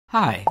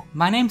Hi,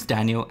 my name's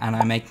Daniel and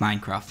I make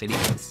Minecraft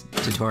videos,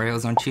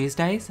 tutorials on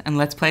Tuesdays and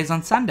Let's Plays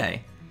on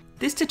Sunday.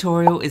 This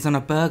tutorial is on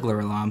a burglar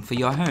alarm for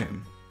your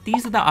home.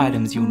 These are the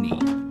items you'll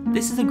need.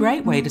 This is a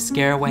great way to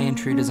scare away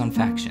intruders on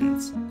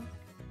factions.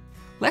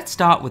 Let's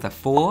start with a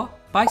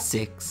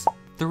 4x6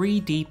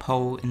 3D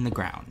pole in the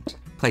ground.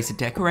 Place a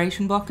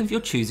decoration block of your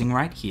choosing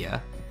right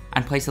here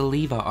and place a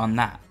lever on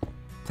that.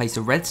 Place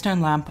a redstone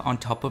lamp on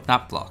top of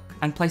that block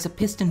and place a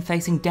piston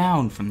facing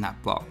down from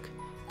that block,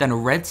 then a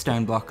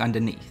redstone block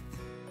underneath.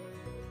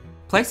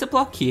 Place a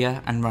block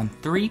here and run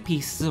 3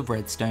 pieces of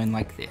redstone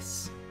like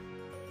this.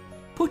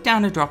 Put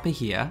down a dropper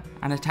here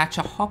and attach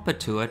a hopper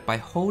to it by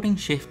holding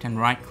shift and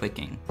right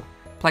clicking.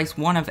 Place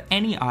one of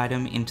any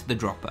item into the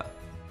dropper.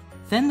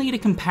 Then lead a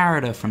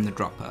comparator from the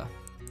dropper.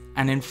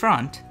 And in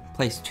front,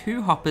 place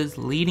 2 hoppers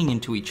leading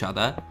into each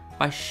other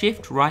by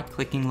shift right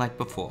clicking like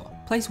before.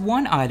 Place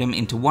one item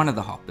into one of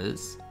the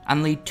hoppers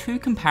and lead 2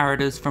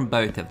 comparators from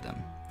both of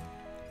them.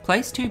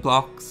 Place 2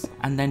 blocks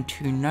and then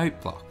 2 note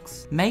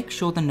blocks. Make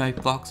sure the note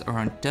blocks are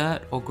on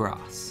dirt or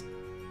grass.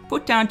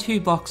 Put down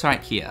 2 blocks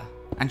right here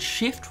and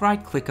shift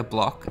right click a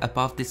block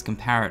above this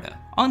comparator.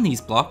 On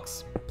these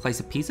blocks, place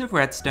a piece of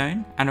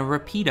redstone and a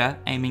repeater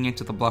aiming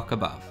into the block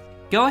above.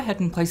 Go ahead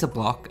and place a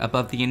block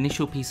above the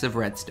initial piece of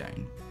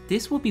redstone.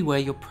 This will be where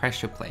your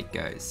pressure plate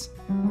goes.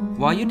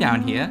 While you're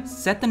down here,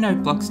 set the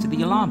note blocks to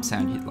the alarm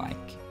sound you'd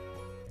like.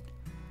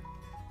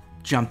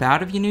 Jump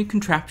out of your new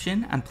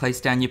contraption and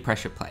place down your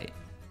pressure plate.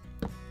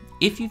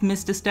 If you've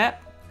missed a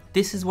step,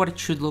 this is what it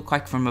should look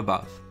like from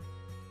above.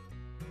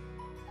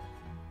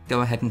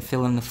 Go ahead and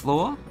fill in the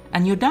floor,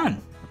 and you're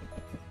done.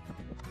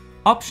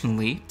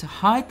 Optionally, to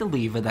hide the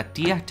lever that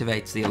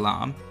deactivates the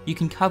alarm, you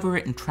can cover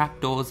it in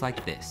trapdoors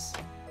like this.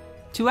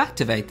 To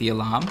activate the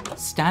alarm,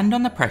 stand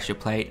on the pressure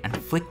plate and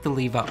flick the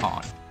lever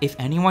on. If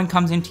anyone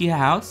comes into your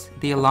house,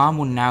 the alarm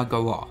will now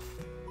go off.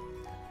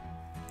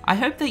 I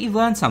hope that you've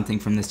learned something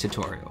from this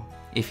tutorial.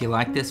 If you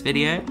like this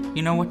video,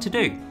 you know what to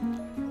do.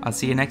 I'll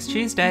see you next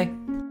Tuesday.